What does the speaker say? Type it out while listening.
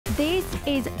This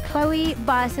is Chloe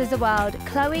versus the world.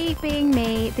 Chloe being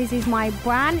me. This is my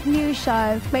brand new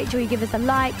show. Make sure you give us a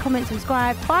like, comment,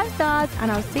 subscribe, 5 stars,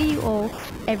 and I'll see you all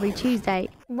every Tuesday.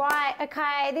 Right,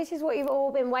 okay, this is what you've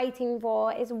all been waiting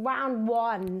for. It's round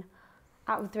 1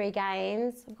 out of 3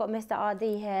 games. I've got Mr.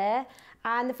 ArrDee here.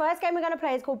 And the first game we're going to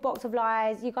play is called Box of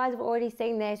Lies. You guys have already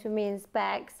seen this with me and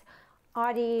Specs.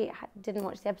 ArrDee didn't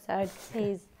watch the episode.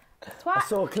 He's twat. I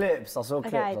saw clips.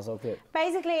 Okay.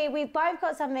 Basically, we've both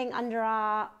got something under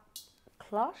our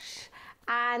cloche,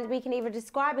 and we can either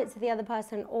describe it to the other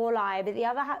person or lie, but the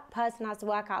other person has to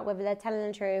work out whether they're telling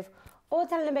the truth or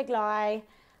telling a big lie.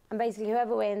 And basically,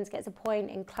 whoever wins gets a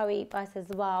point in Chloe versus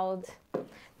the world.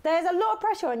 There's a lot of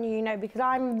pressure on you, you know, because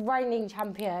I'm reigning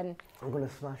champion. I'm going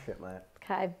to smash it, mate.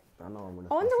 Okay. I know I'm going to smash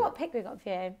it. I wonder what pick we got for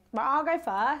you. But I'll go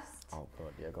first. Oh,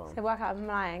 God, yeah, go on. So work out if I'm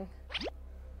lying.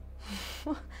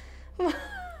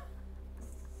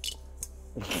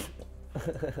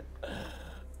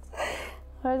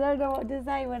 I don't know what to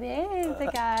say when it is the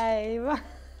game.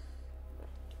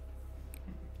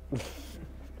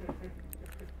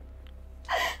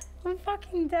 I'm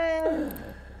fucking dead.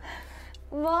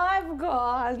 What I've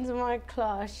got under my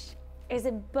cloche is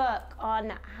a book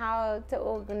on how to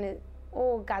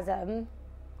orgasm,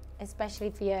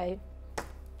 especially for you.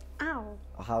 Ow.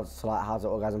 How to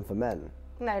orgasm for men?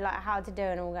 No, like how to do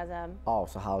an orgasm. Oh,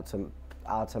 so how to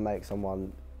make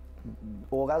someone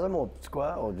orgasm or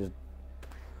squirt or just...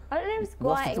 I don't know if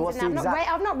squirting.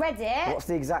 I've not read it. What's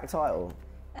the exact title?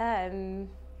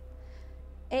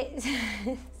 It's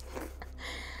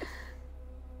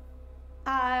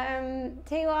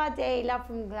to ArrDee, love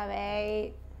from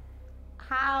Chloe.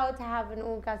 How to have an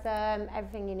orgasm,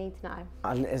 everything you need to know.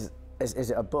 And is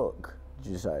it a book,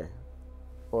 did you say?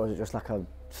 Or is it just like a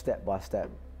step-by-step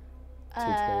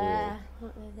tutorial?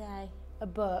 What did I say? A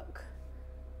book.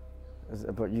 Is it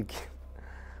a book? You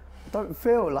don't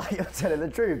feel like you're telling the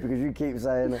truth because you keep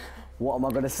saying, what am I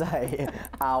going to say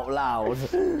out loud?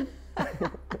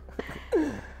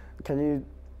 Can you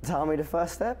tell me the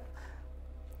first step?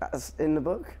 That's in the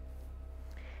book?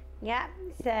 Yeah,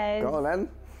 so... Go on then.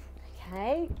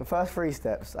 Okay. The first 3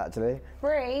 steps, actually.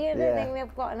 3? I don't think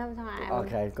we've got enough time.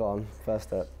 Okay, go on. First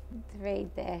step. To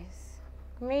read this.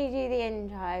 Read you the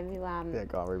intro if you want. Yeah,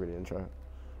 go on, read me the intro.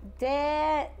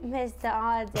 Dear Mr.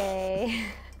 ArrDee.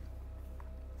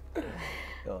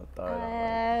 Oh,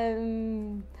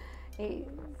 it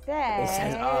says...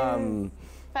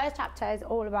 First chapter is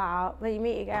all about when you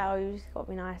meet a girl, you just got to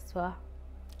be nice to her.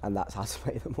 And that's how to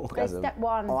make them orgasm. Step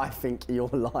 1. Oh, I think you're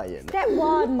lying. Step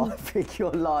 1. I think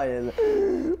you're lying.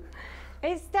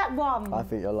 It's step 1. I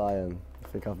think you're lying. I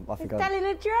think I'm telling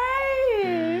the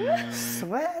truth.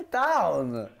 Swear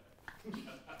down.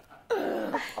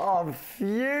 Oh, I'm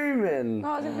fuming.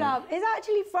 Lots of love. It's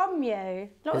actually from you.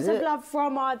 Lots of love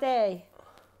from ArrDee.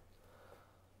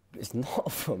 It's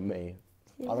not from me.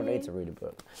 I don't need to read a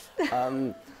book.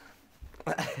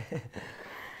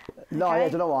 No, okay. Yeah,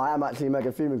 do you know what? I am actually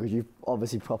mega fuming because you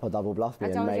obviously proper double bluffed me.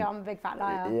 I told you I'm a big fat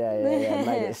liar. Yeah.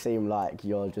 Made it seem like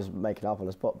you're just making up on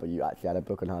the spot, but you actually had a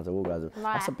book on how to orgasm.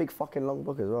 Right. That's a big fucking long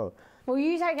book as well. Well,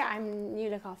 you take it and you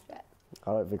look after it.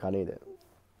 I don't think I need it.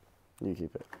 You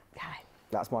keep it. Okay.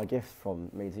 That's my gift from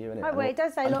me to you, innit? Oh, wait, it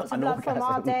does say lots of love from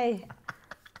ArrDee.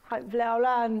 Hopefully I'll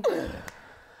learn.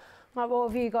 Like, what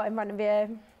have you got in front of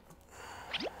you?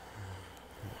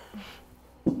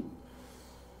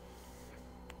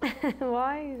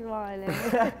 Why are you smiling?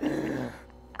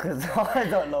 Because I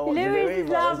don't know what to do Louis either. is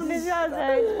laughing as well,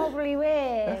 so it's probably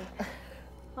weird.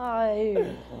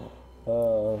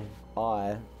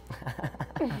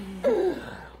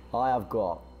 I have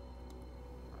got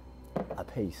a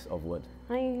piece of wood.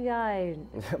 No, you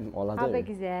don't. All I do. How big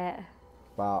is it?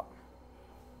 About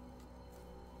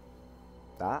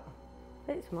that.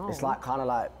 It's small. It's like kind of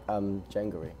like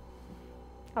Jenga-y.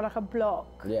 Oh, like a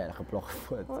block? Yeah, like a block of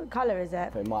wood. What colour is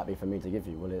it? But it might be for me to give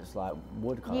you. Well, it's like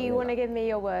wood colour. You want to give me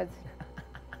your wood?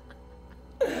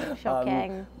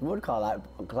 Shocking. Wood colour, like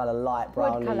kind of light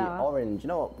browny orange. You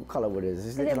know what colour wood is?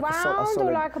 Is it like round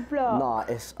or like a block? Nah,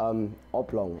 it's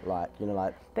oblong, like, you know,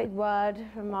 like... Big word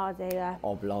from ArrDee there.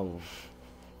 Oblong.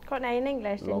 Got an A in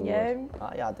English, long didn't you?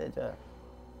 Yeah, I did, yeah.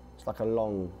 It's like a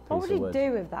long piece of wood. What would you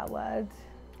do with that word?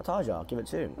 I told you, I'll give it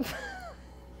to you.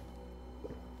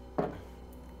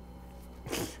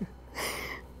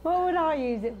 What would I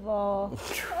use it for?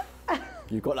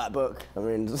 You got that book. I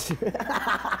mean, you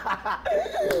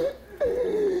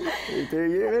do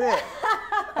you, innit?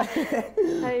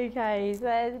 Okay, so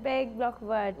there's a big block of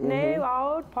wood. New,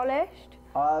 old, polished?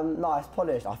 No, it's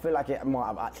polished. I feel like it might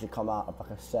have actually come out of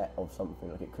like a set of something.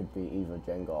 Like it could be either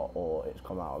Jenga or it's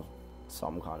come out of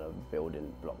some kind of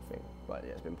building block thing. But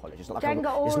yeah, it's been polished. It's not like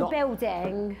Jenga it's or not,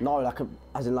 building? No, like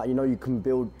as in like, you know, you can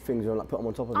build things and like put them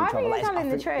on top of each other. I think Like, you're telling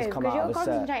the it's truth, come because out you're of a set.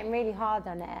 concentrating really hard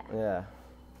on it. Yeah.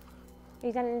 Are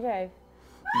you telling the truth?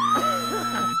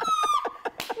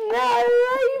 No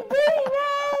way, you beat me!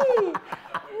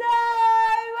 No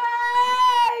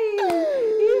way!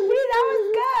 You beat, that was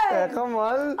good! Yeah, come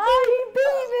on. Oh, you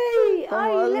beat me! Come Oh,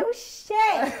 on. you little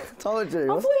shit! Told you. I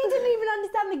thought you didn't even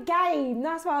understand the game.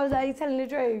 That's why I was like telling the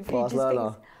truth. You Fast just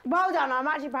learner. well done, I'm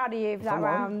actually proud of you for that Come on.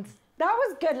 round. That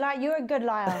was good, like, you're a good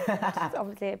liar. Just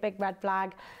obviously a big red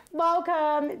flag.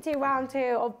 Welcome to round 2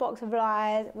 of Box of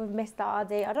Lies with Mr.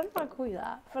 ArrDee. I don't know if I call you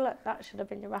that. I feel like that should have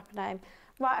been your rapper name.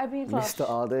 Right, open your cloche. Mr.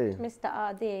 ArrDee. Mr.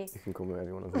 ArrDee. You can call me whatever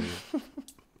you want to call me.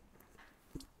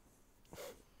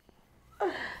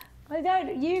 I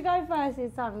don't, you go first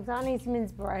this time because I need some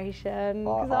inspiration.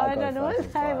 Because I I'll don't know go what to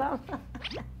first, say it's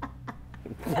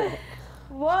about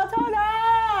What on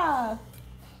earth?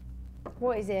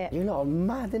 What is it? You lot are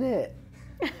mad, innit?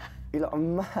 You lot are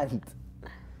mad.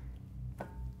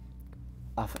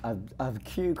 I've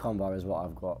cucumber is what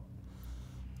I've got.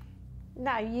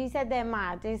 No, you said they're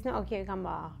mad. It's not a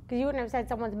cucumber. Because you wouldn't have said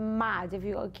someone's mad if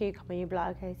you got a cucumber. You'd be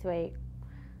like, okay, sweet.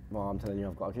 Well, I'm telling you,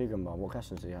 I've got a cucumber. What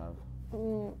questions do you have?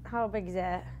 How big is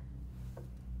it?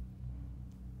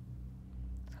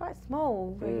 It's quite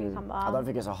small for a cucumber. I don't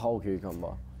think it's a whole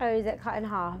cucumber. Oh, is it cut in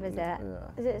half, is it? Yeah.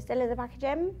 Is it still in the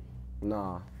packaging?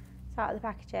 Nah. It's out of the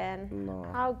packaging? No.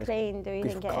 How clean do you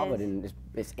It's think it covered is? in.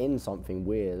 It's in something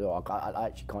weird. I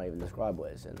actually can't even describe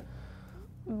what it's in.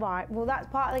 Right, well that's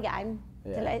part of the game.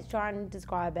 Yeah. So let's try and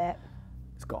describe it.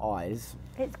 It's got eyes.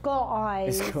 It's got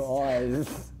eyes. It's got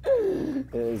eyes.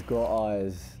 It's got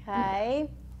eyes. Okay.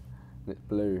 It's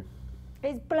blue.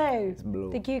 It's blue. It's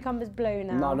blue. The cucumber's blue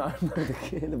now. No.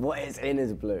 What it's in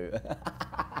is blue.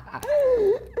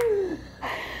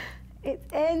 It's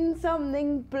in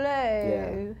something blue.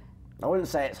 Yeah. I wouldn't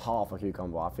say it's half a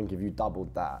cucumber. I think if you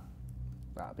doubled that,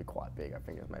 that'd be quite big. I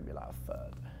think it's maybe like a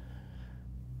third.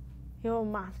 Your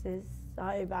maths is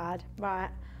so bad. Right.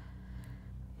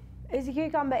 Is a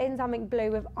cucumber in something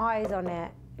blue with eyes on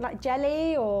it? Like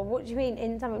jelly, or what do you mean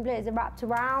in something blue? Is it wrapped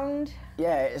around?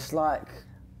 Yeah, it's like,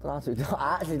 I actually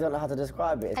don't know how to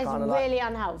describe it. It's kind of really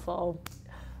unhelpful.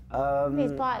 like,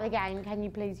 It's part of the game. Can you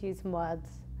please use some words?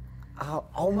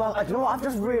 oh my, you know what? I've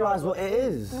just realised what it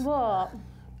is. What?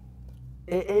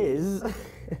 It is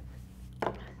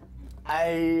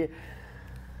a,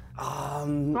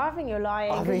 I think you're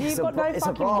lying, I because think you've got no it's a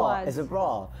fucking bra. words. It's a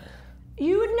bra.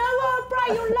 You would know what a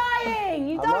bra, you're lying!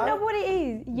 You Am don't I? know what it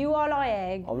is. You are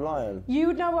lying. I'm lying. You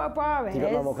would know what a bra is. You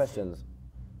got no more questions.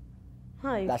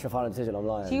 No. That's your final decision. I'm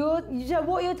lying. So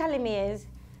what you're telling me is,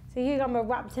 so you're gonna be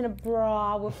wrapped in a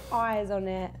bra with eyes on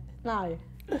it. No.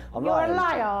 I'm You're lying. a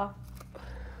liar.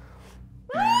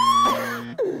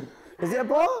 Is it a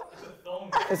bra? It's a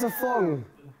thong. It's a thong.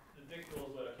 The dick draws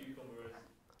where a cucumber is.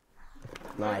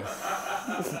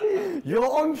 Nice. You're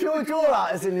on pure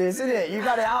draw-outs in this, isn't it? You've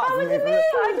had it out How for was me. it me?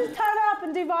 I just turn up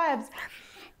and do vibes.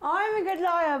 I'm a good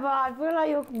liar, but I feel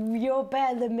like you're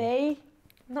better than me.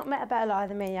 Not met a better liar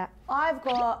than me yet. I've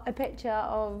got a picture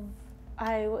of,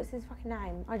 oh, what's his fucking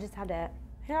name? I just had it.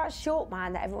 You know that short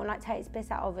man that everyone like takes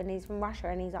piss out of, and he's from Russia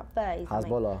and he's like 30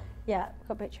 something? Hezbollah. Yeah,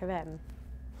 got a picture of him.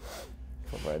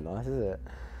 It's not very nice, is it?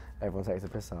 Everyone takes the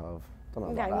piss out of. Don't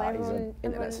know Okay, about well, that. He's an everyone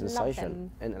internet loves sensation.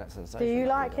 him. Internet sensation. Do you that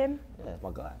like geezer. him? Yeah, it's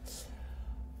my guy.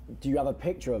 Do you have a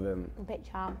picture of him? A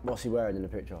picture. What's he wearing in the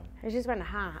picture? He's just wearing a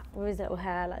hat with his little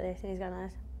hair like this, and he's going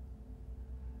this.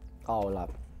 Oh, like,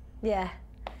 Yeah.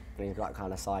 he's like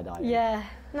kind of side-eyeing. Yeah.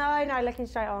 No, looking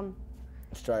straight on.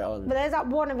 Straight on. But there's like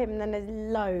one of him, and then there's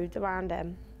loads around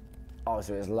him. Oh,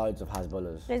 so there's loads of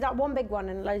Hezbollahs. There's like one big one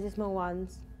and loads of small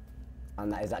ones.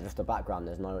 And is that just the background?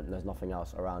 There's nothing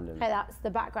else around him. Hey, that's the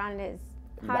background is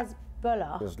Ba-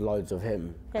 Hezbollah. There's loads of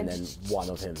him, and then one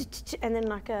of him. And then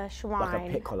like a shrine. Like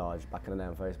a pic collage back in the day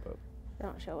on Facebook. I'm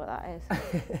not sure what that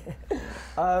is.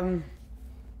 Um,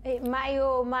 It may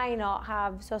or may not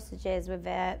have sausages with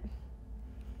it.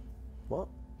 what?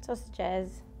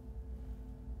 Sausages.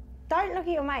 Don't look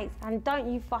at your mates, and don't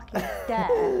you fucking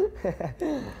dare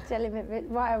tell him if it's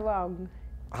right or wrong.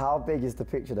 How big is the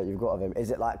picture that you've got of him? Is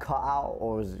it like cut out,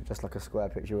 or is it just like a square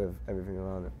picture with everything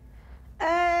around it?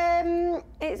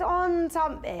 It's on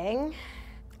something.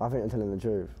 I think I'm telling the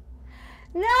truth.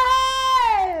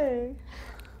 No!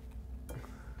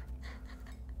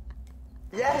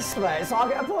 Yes, mate, so I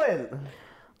get a point.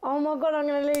 Oh my god, I'm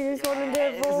gonna lose this one and do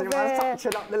it for Man's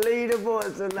touching up the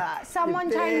leaderboards and that. Someone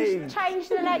You change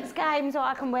the next game so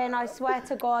I can win. I swear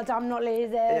to God, I'm not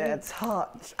losing. Yeah,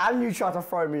 touch. And you tried to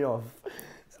throw me off.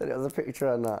 Said it was a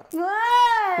picture and that. No,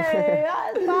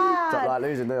 that's bad. Don't like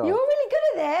losing, do you? You're really good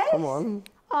at this. Come on.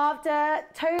 After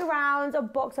 2 rounds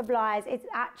of Box of Lies, it's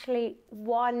actually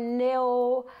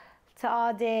 1-0 to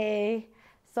ArrDee.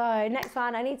 So next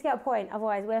round, I need to get a point,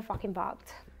 otherwise we're fucking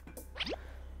fucked.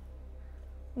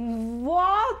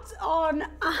 What on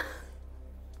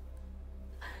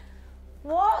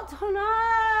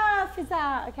earth is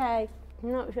that? Okay,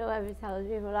 I'm not sure whether to tell the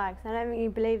truth or lie, because I don't think you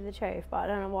believe the truth, but I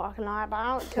don't know what I can lie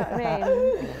about. Do you know what I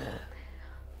mean?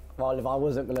 Well, if I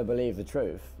wasn't going to believe the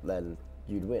truth, then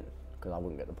you'd win, because I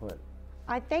wouldn't get the point.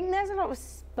 I think there's a lot of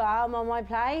sperm on my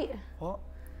plate. What?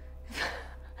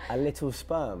 A little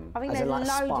sperm? I think As there's in, like,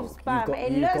 loads spunk. of sperm.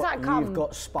 It looks like cum. You've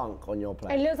got spunk on your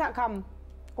plate. It looks like cum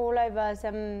all over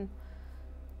some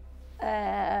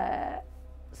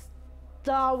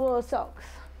Star Wars socks.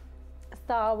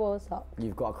 Star Wars socks.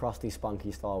 You've got a crusty,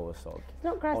 spunky Star Wars sock. It's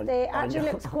not crusty, it actually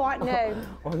looks quite new.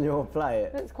 On your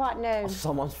plate? Looks quite new.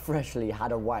 Someone's freshly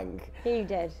had a wank. You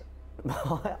did.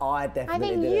 I definitely I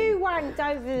think didn't. you wanked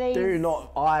over these Do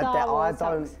not. I Wars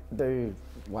don't socks. do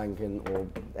wanking or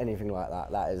anything like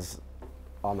that. That is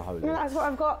unholy. No, that's what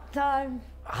I've got, so...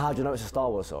 How do you know it's a Star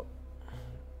Wars sock?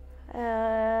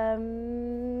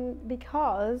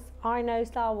 Because I know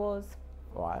Star Wars.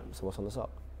 Right, so what's on the sock?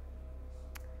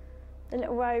 The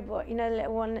little robot, you know, the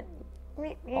little one.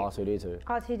 R2D2.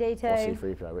 R2D2.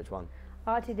 Or C3PO, which one?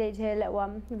 R2D2, little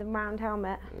one with the round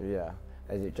helmet. Yeah.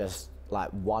 Is it just like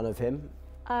one of him?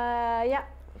 Yeah.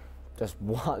 Just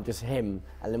one, just him,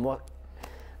 and then what?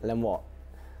 And then what?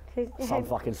 Some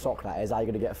fucking sock that is. How are you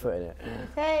gonna get a foot in it?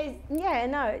 It says, yeah,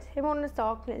 no, it's him on the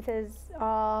sock, and it says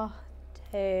R2D2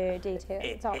 at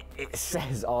the top. It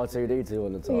says R2D2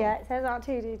 on the top. Yeah, it says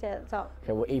R2D2 at the top.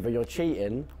 Okay, well, either you're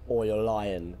cheating or you're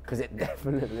lying, because it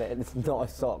definitely, it's not a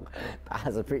sock that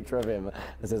has a picture of him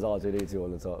that says R2D2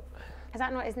 on the top. Is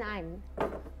that not his name?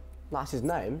 That's his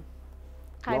name.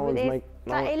 Okay, No but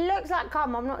one's it looks like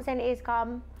cum. I'm not saying it is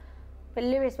cum, but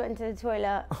Lewis went to the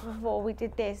toilet before we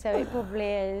did this, so it probably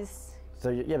is. So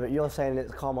yeah, but you're saying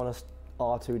it's come on a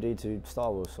R2D2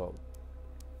 Star Wars sock.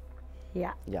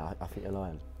 Yeah. Yeah, I think you're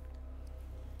lying.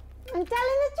 I'm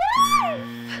telling the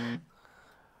truth!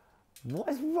 What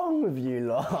is wrong with you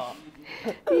lot?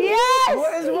 Yes!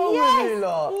 What is wrong with you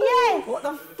lot? Yes! What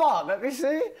the fuck? Let me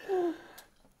see.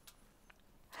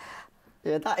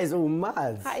 Yeah, that is all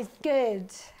mad. That is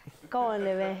good. Go on,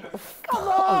 Lewis. Come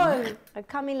on! A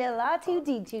cummy little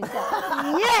R2D2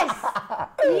 stuff. Yes!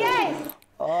 Yes!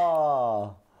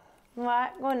 Oh.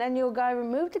 Right, go on, then you'll go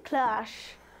remove the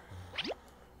clash.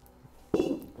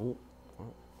 Ooh.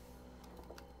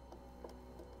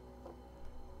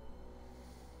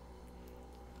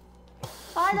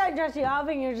 I don't trust you. I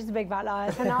think you're just a big fat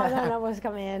liar, and I don't know what's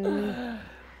coming in.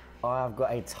 I have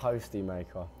got a toasty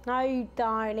maker. No, you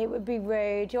don't. It would be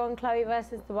rude. You're on Chloe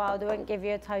versus the Wild. I won't give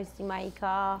you a toasty maker.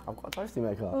 I've got a toasty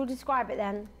maker. We'll describe it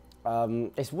then.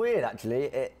 It's weird actually.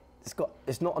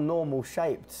 It's not a normal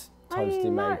shaped toasty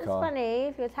No, maker. it's funny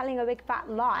if you're telling a big fat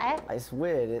lie. It's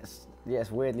weird.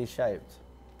 It's weirdly shaped.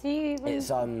 Do you?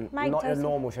 It's make not toasty? the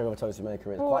normal shape of a toasty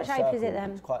maker. It's Well, quite what shape circle. is it then?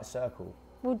 It's quite a circle.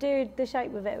 We'll do the shape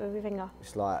with it with your finger.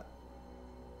 It's like.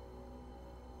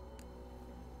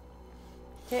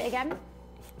 Do it again.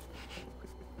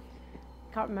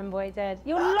 Can't remember what he did.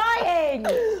 You're lying!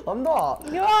 I'm not.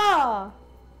 You are!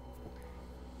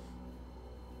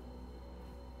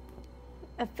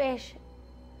 A fish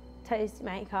toast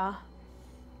maker.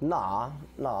 Nah.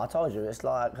 I told you. It's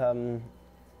like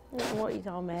What you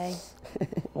told me.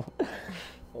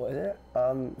 What is it?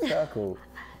 Circle.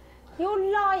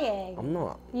 You're lying. I'm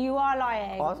not. You are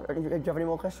lying. Do you have any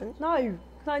more questions? No,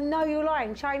 'cause I know you're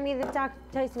lying. Show me the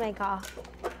toast maker.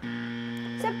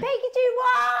 It's a Pikachu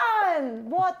one!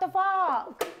 What the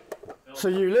fuck? So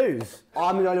you lose.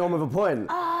 I'm the only one with a point.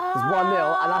 It's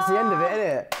 1-0, and that's the end of it,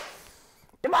 isn't it?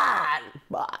 Come on!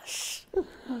 Bosh!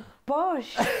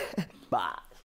 Bosh. Bosh!